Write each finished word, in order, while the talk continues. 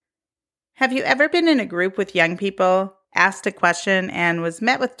Have you ever been in a group with young people, asked a question, and was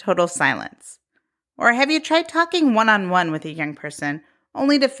met with total silence? Or have you tried talking one-on-one with a young person,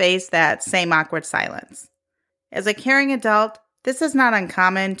 only to face that same awkward silence? As a caring adult, this is not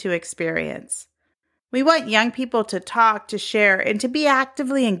uncommon to experience. We want young people to talk, to share, and to be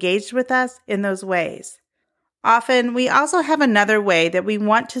actively engaged with us in those ways. Often, we also have another way that we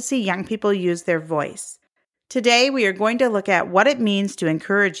want to see young people use their voice. Today, we are going to look at what it means to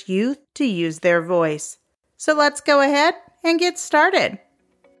encourage youth to use their voice. So let's go ahead and get started.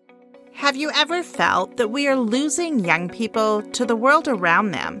 Have you ever felt that we are losing young people to the world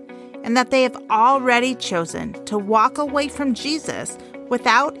around them, and that they have already chosen to walk away from Jesus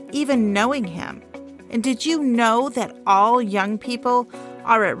without even knowing him? And did you know that all young people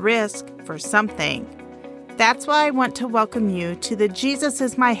are at risk for something? That's why I want to welcome you to the Jesus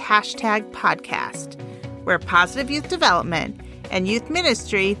is My Hashtag podcast, where positive youth development and youth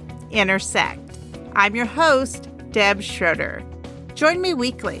ministry intersect. I'm your host, Deb Schroeder. Join me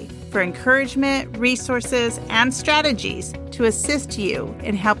weekly for encouragement, resources, and strategies to assist you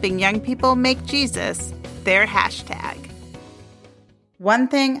in helping young people make Jesus their hashtag. One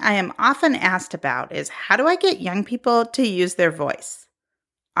thing I am often asked about is, how do I get young people to use their voice?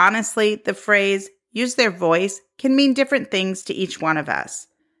 Honestly, the phrase use their voice can mean different things to each one of us.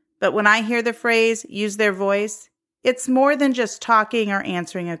 But when I hear the phrase use their voice, it's more than just talking or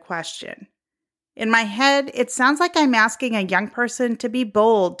answering a question. In my head, it sounds like I'm asking a young person to be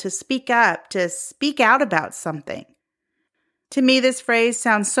bold, to speak up, to speak out about something. To me, this phrase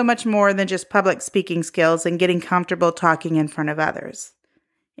sounds so much more than just public speaking skills and getting comfortable talking in front of others.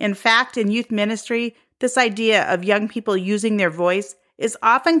 In fact, in youth ministry, this idea of young people using their voice is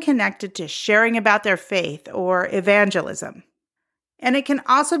often connected to sharing about their faith or evangelism. And it can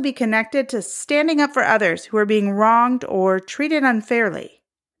also be connected to standing up for others who are being wronged or treated unfairly.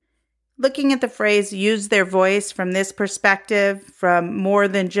 Looking at the phrase use their voice from this perspective, from more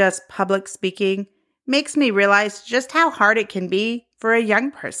than just public speaking, makes me realize just how hard it can be for a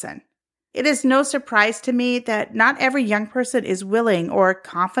young person. It is no surprise to me that not every young person is willing or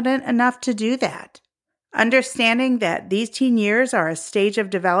confident enough to do that. Understanding that these teen years are a stage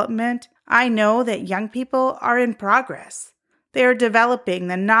of development, I know that young people are in progress. They are developing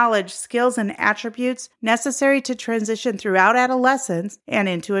the knowledge, skills, and attributes necessary to transition throughout adolescence and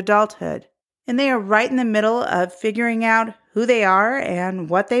into adulthood. And they are right in the middle of figuring out who they are and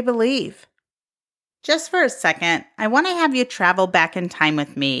what they believe. Just for a second, I want to have you travel back in time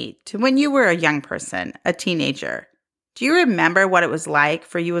with me to when you were a young person, a teenager. Do you remember what it was like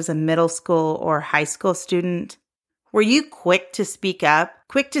for you as a middle school or high school student? Were you quick to speak up,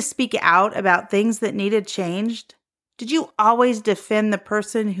 quick to speak out about things that needed changed? Did you always defend the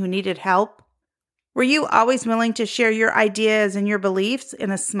person who needed help? Were you always willing to share your ideas and your beliefs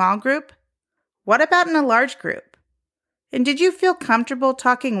in a small group? What about in a large group? And did you feel comfortable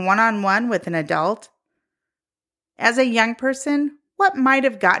talking one-on-one with an adult? As a young person, what might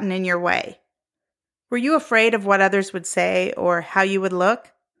have gotten in your way? Were you afraid of what others would say or how you would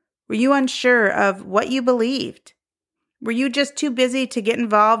look? Were you unsure of what you believed? Were you just too busy to get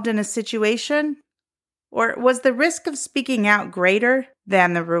involved in a situation? Or was the risk of speaking out greater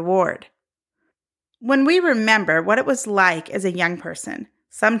than the reward? When we remember what it was like as a young person,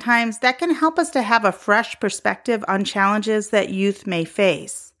 sometimes that can help us to have a fresh perspective on challenges that youth may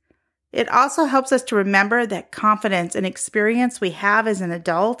face. It also helps us to remember that confidence and experience we have as an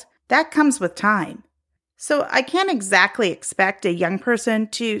adult, that comes with time. So I can't exactly expect a young person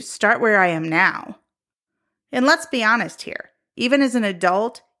to start where I am now. And let's be honest here, even as an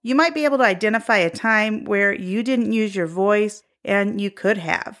adult, you might be able to identify a time where you didn't use your voice and you could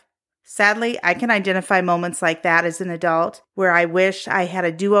have. Sadly, I can identify moments like that as an adult where I wish I had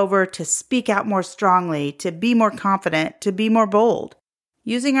a do-over to speak out more strongly, to be more confident, to be more bold.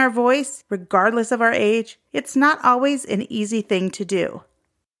 Using our voice, regardless of our age, it's not always an easy thing to do.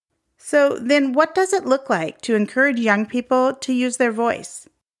 So then what does it look like to encourage young people to use their voice?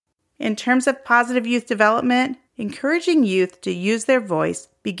 In terms of positive youth development, encouraging youth to use their voice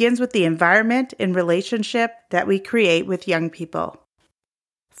begins with the environment and relationship that we create with young people.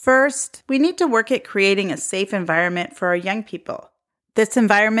 First, we need to work at creating a safe environment for our young people. This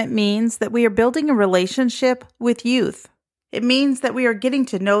environment means that we are building a relationship with youth. It means that we are getting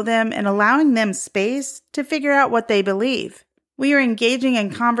to know them and allowing them space to figure out what they believe. We are engaging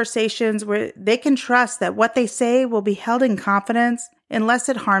in conversations where they can trust that what they say will be held in confidence unless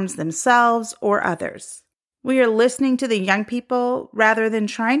it harms themselves or others. We are listening to the young people rather than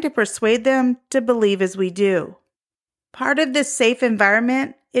trying to persuade them to believe as we do. Part of this safe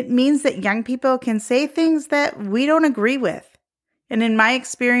environment, it means that young people can say things that we don't agree with. And in my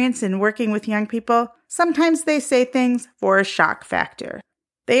experience in working with young people, sometimes they say things for a shock factor.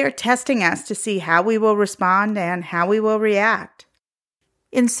 They are testing us to see how we will respond and how we will react.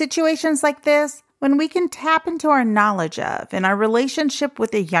 In situations like this, when we can tap into our knowledge of and our relationship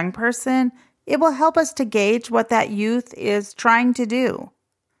with a young person, it will help us to gauge what that youth is trying to do.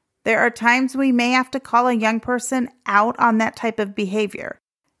 There are times we may have to call a young person out on that type of behavior.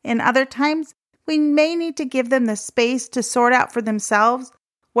 And other times, we may need to give them the space to sort out for themselves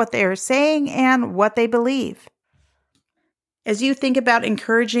what they are saying and what they believe. As you think about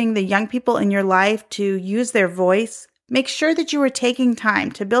encouraging the young people in your life to use their voice, make sure that you are taking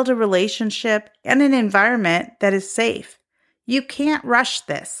time to build a relationship and an environment that is safe. You can't rush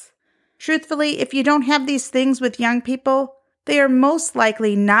this. Truthfully, if you don't have these things with young people, they are most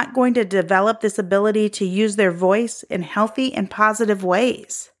likely not going to develop this ability to use their voice in healthy and positive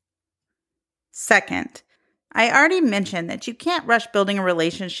ways. Second, I already mentioned that you can't rush building a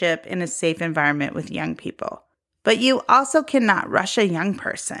relationship in a safe environment with young people, but you also cannot rush a young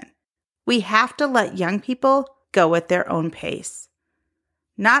person. We have to let young people go at their own pace.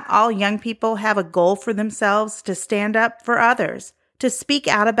 Not all young people have a goal for themselves to stand up for others, to speak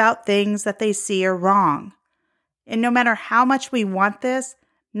out about things that they see are wrong. And no matter how much we want this,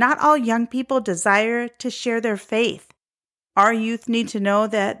 not all young people desire to share their faith. Our youth need to know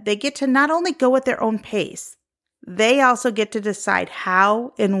that they get to not only go at their own pace, they also get to decide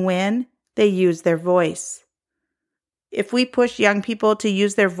how and when they use their voice. If we push young people to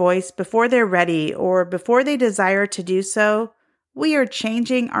use their voice before they're ready or before they desire to do so, we are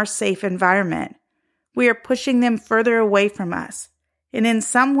changing our safe environment. We are pushing them further away from us. And in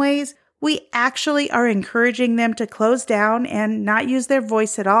some ways, we actually are encouraging them to close down and not use their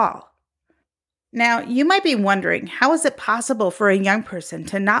voice at all. Now, you might be wondering, how is it possible for a young person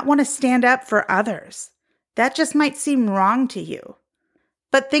to not want to stand up for others? That just might seem wrong to you.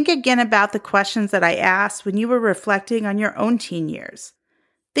 But think again about the questions that I asked when you were reflecting on your own teen years.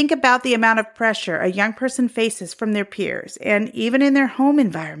 Think about the amount of pressure a young person faces from their peers and even in their home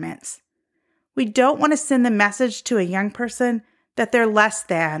environments. We don't want to send the message to a young person that they're less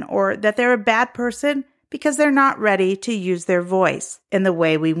than or that they're a bad person because they're not ready to use their voice in the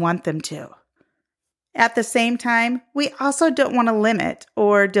way we want them to. At the same time, we also don't want to limit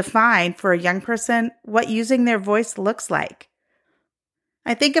or define for a young person what using their voice looks like.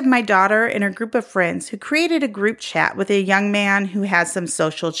 I think of my daughter and her group of friends who created a group chat with a young man who has some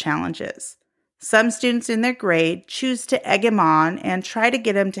social challenges. Some students in their grade choose to egg him on and try to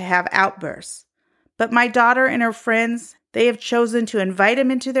get him to have outbursts. But my daughter and her friends, they have chosen to invite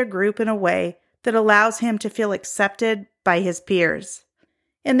him into their group in a way that allows him to feel accepted by his peers.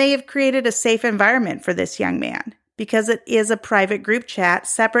 And they have created a safe environment for this young man because it is a private group chat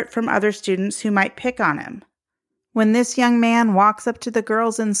separate from other students who might pick on him. When this young man walks up to the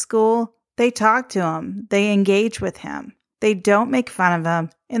girls in school, they talk to him, they engage with him, they don't make fun of him,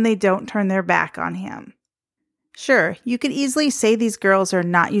 and they don't turn their back on him. Sure, you could easily say these girls are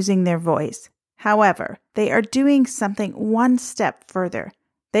not using their voice. However, they are doing something one step further.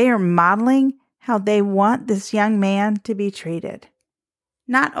 They are modeling how they want this young man to be treated.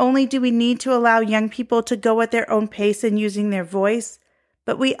 Not only do we need to allow young people to go at their own pace in using their voice,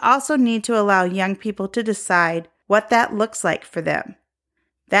 but we also need to allow young people to decide what that looks like for them.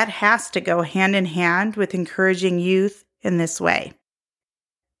 That has to go hand in hand with encouraging youth in this way.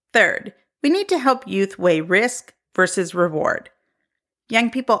 Third, we need to help youth weigh risk versus reward. Young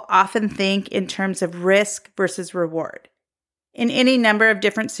people often think in terms of risk versus reward. In any number of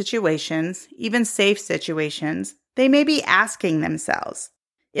different situations, even safe situations, they may be asking themselves,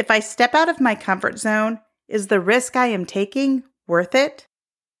 if I step out of my comfort zone, is the risk I am taking worth it?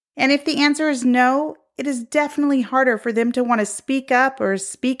 And if the answer is no, it is definitely harder for them to want to speak up or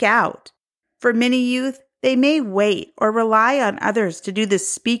speak out. For many youth, they may wait or rely on others to do the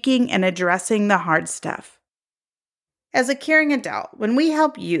speaking and addressing the hard stuff. As a caring adult, when we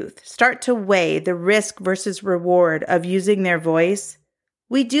help youth start to weigh the risk versus reward of using their voice,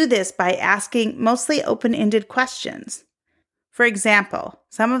 we do this by asking mostly open-ended questions. For example,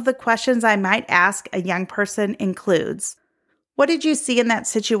 some of the questions I might ask a young person includes, what did you see in that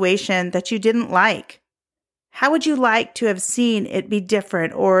situation that you didn't like? How would you like to have seen it be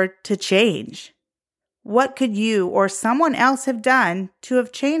different or to change? What could you or someone else have done to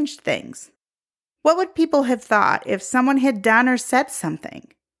have changed things? What would people have thought if someone had done or said something?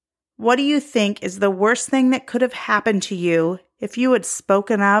 What do you think is the worst thing that could have happened to you if you had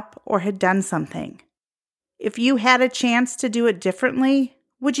spoken up or had done something? If you had a chance to do it differently,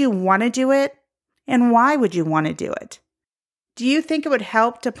 would you want to do it? And why would you want to do it? Do you think it would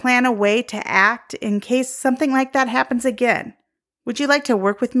help to plan a way to act in case something like that happens again? Would you like to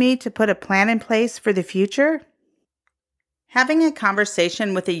work with me to put a plan in place for the future? Having a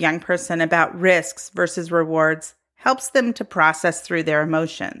conversation with a young person about risks versus rewards helps them to process through their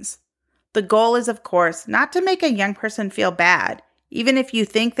emotions. The goal is, of course, not to make a young person feel bad, even if you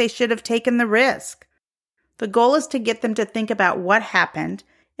think they should have taken the risk. The goal is to get them to think about what happened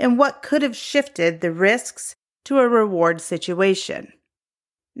and what could have shifted the risks to a reward situation.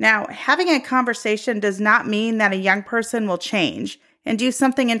 Now, having a conversation does not mean that a young person will change and do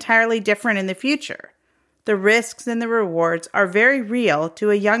something entirely different in the future. The risks and the rewards are very real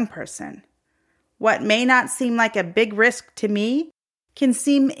to a young person. What may not seem like a big risk to me can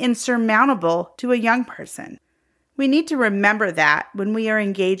seem insurmountable to a young person. We need to remember that when we are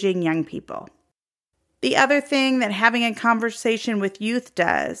engaging young people. The other thing that having a conversation with youth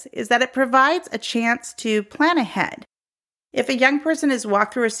does is that it provides a chance to plan ahead. If a young person has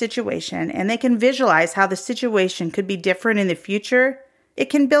walked through a situation and they can visualize how the situation could be different in the future, it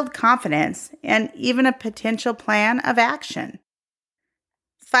can build confidence and even a potential plan of action.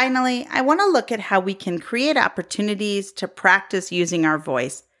 Finally, I want to look at how we can create opportunities to practice using our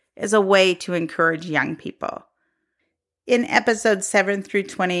voice as a way to encourage young people. In episodes 7 through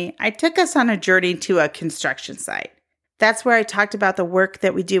 20, I took us on a journey to a construction site. That's where I talked about the work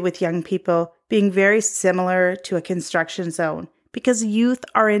that we do with young people being very similar to a construction zone because youth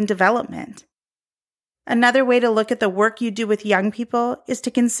are in development. Another way to look at the work you do with young people is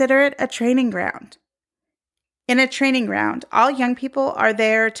to consider it a training ground. In a training ground, all young people are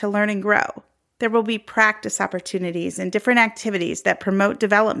there to learn and grow. There will be practice opportunities and different activities that promote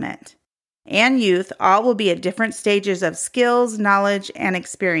development. And youth all will be at different stages of skills, knowledge, and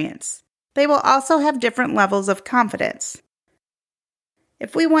experience. They will also have different levels of confidence.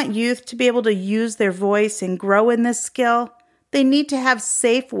 If we want youth to be able to use their voice and grow in this skill, they need to have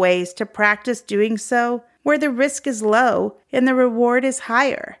safe ways to practice doing so where the risk is low and the reward is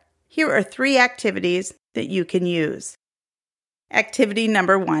higher. Here are 3 activities that you can use. Activity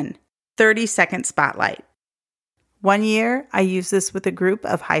number 1, 30-second spotlight. One year, I used this with a group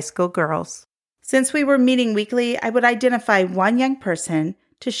of high school girls. Since we were meeting weekly, I would identify one young person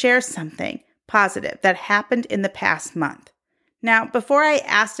to share something positive that happened in the past month. Now, before I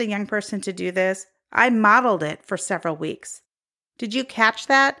asked a young person to do this, I modeled it for several weeks. Did you catch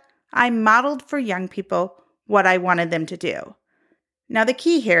that? I modeled for young people what I wanted them to do. Now, the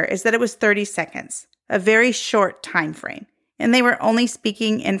key here is that it was 30 seconds, a very short time frame, and they were only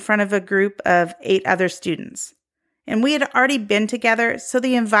speaking in front of a group of 8 other students. And we had already been together, so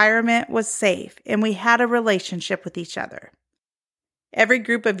the environment was safe, and we had a relationship with each other. Every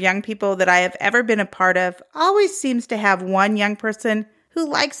group of young people that I have ever been a part of always seems to have one young person who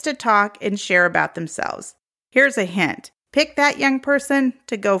likes to talk and share about themselves. Here's a hint. Pick that young person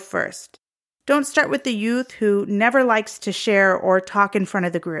to go first. Don't start with the youth who never likes to share or talk in front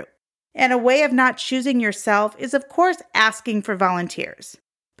of the group. And a way of not choosing yourself is, of course, asking for volunteers.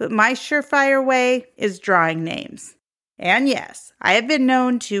 But my surefire way is drawing names. And yes, I have been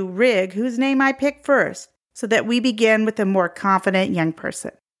known to rig whose name I pick first so that we begin with a more confident young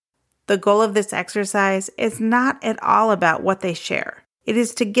person. The goal of this exercise is not at all about what they share. It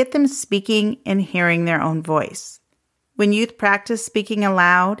is to get them speaking and hearing their own voice. When youth practice speaking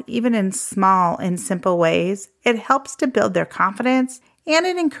aloud, even in small and simple ways, it helps to build their confidence and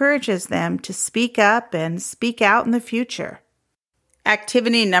it encourages them to speak up and speak out in the future.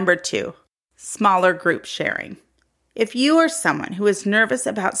 Activity number 2, smaller group sharing. If you are someone who is nervous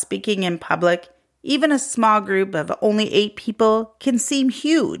about speaking in public, even a small group of only 8 people can seem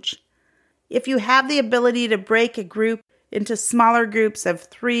huge. If you have the ability to break a group into smaller groups of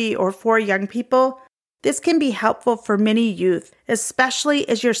 3 or 4 young people, this can be helpful for many youth, especially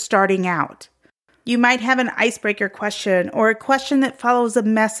as you're starting out. You might have an icebreaker question or a question that follows a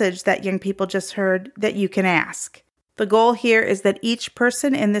message that young people just heard that you can ask. The goal here is that each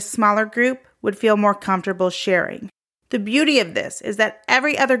person in this smaller group would feel more comfortable sharing. The beauty of this is that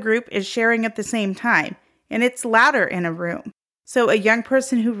every other group is sharing at the same time, and it's louder in a room. So a young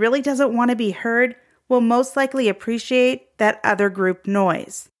person who really doesn't want to be heard will most likely appreciate that other group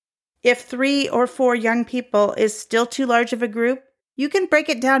noise. If 3 or 4 young people is still too large of a group, you can break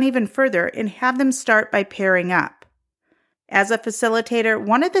it down even further and have them start by pairing up. As a facilitator,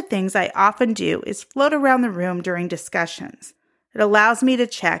 one of the things I often do is float around the room during discussions. It allows me to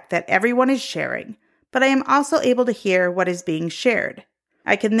check that everyone is sharing, but I am also able to hear what is being shared.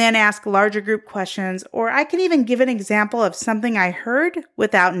 I can then ask larger group questions, or I can even give an example of something I heard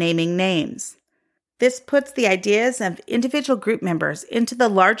without naming names. This puts the ideas of individual group members into the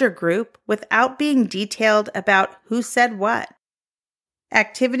larger group without being detailed about who said what.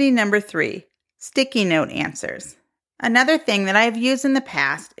 Activity number 3, sticky note answers. Another thing that I have used in the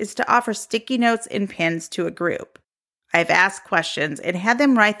past is to offer sticky notes and pins to a group. I've asked questions and had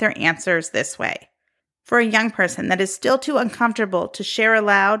them write their answers this way. For a young person that is still too uncomfortable to share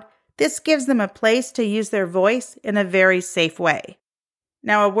aloud, this gives them a place to use their voice in a very safe way.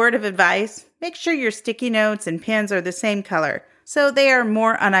 Now, a word of advice, make sure your sticky notes and pins are the same color so they are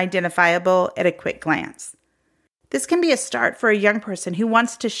more unidentifiable at a quick glance. This can be a start for a young person who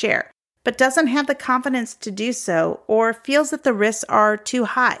wants to share, but doesn't have the confidence to do so or feels that the risks are too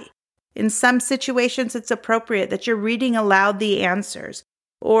high. In some situations, it's appropriate that you're reading aloud the answers,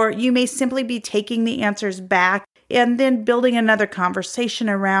 or you may simply be taking the answers back and then building another conversation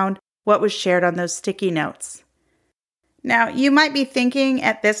around what was shared on those sticky notes. Now, you might be thinking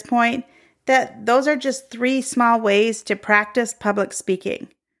at this point that those are just 3 small ways to practice public speaking.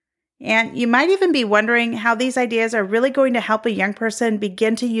 And you might even be wondering how these ideas are really going to help a young person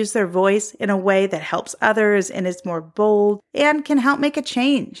begin to use their voice in a way that helps others and is more bold and can help make a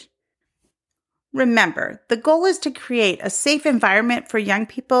change. Remember, the goal is to create a safe environment for young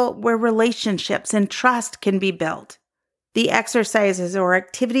people where relationships and trust can be built. The exercises or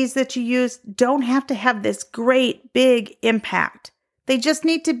activities that you use don't have to have this great, big impact. They just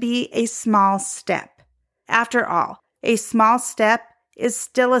need to be a small step. After all, a small step is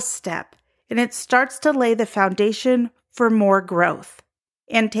still a step, and it starts to lay the foundation for more growth.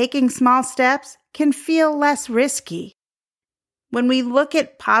 And taking small steps can feel less risky. When we look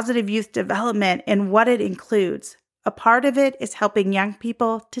at positive youth development and what it includes, a part of it is helping young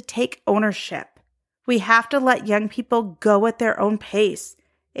people to take ownership. We have to let young people go at their own pace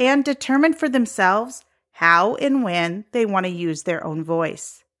and determine for themselves how and when they want to use their own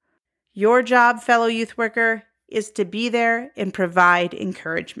voice. Your job, fellow youth worker, is to be there and provide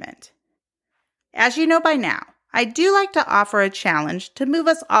encouragement. As you know by now, I do like to offer a challenge to move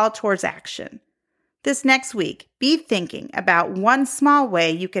us all towards action. This next week, be thinking about one small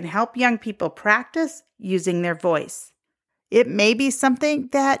way you can help young people practice using their voice. It may be something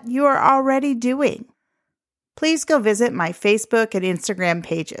that you are already doing. Please go visit my Facebook and Instagram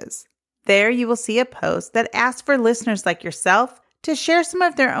pages. There you will see a post that asks for listeners like yourself to share some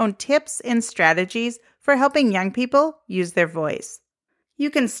of their own tips and strategies for helping young people use their voice. You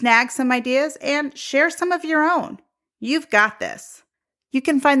can snag some ideas and share some of your own. You've got this. You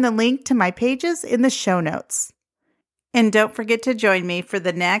can find the link to my pages in the show notes. And don't forget to join me for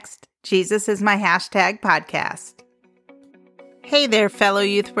the next Jesus is My Hashtag podcast. Hey there, fellow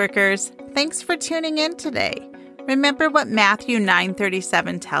youth workers. Thanks for tuning in today. Remember what Matthew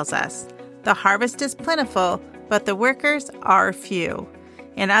 9:37 tells us. The harvest is plentiful, but the workers are few.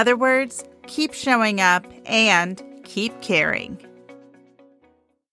 In other words, keep showing up and keep caring.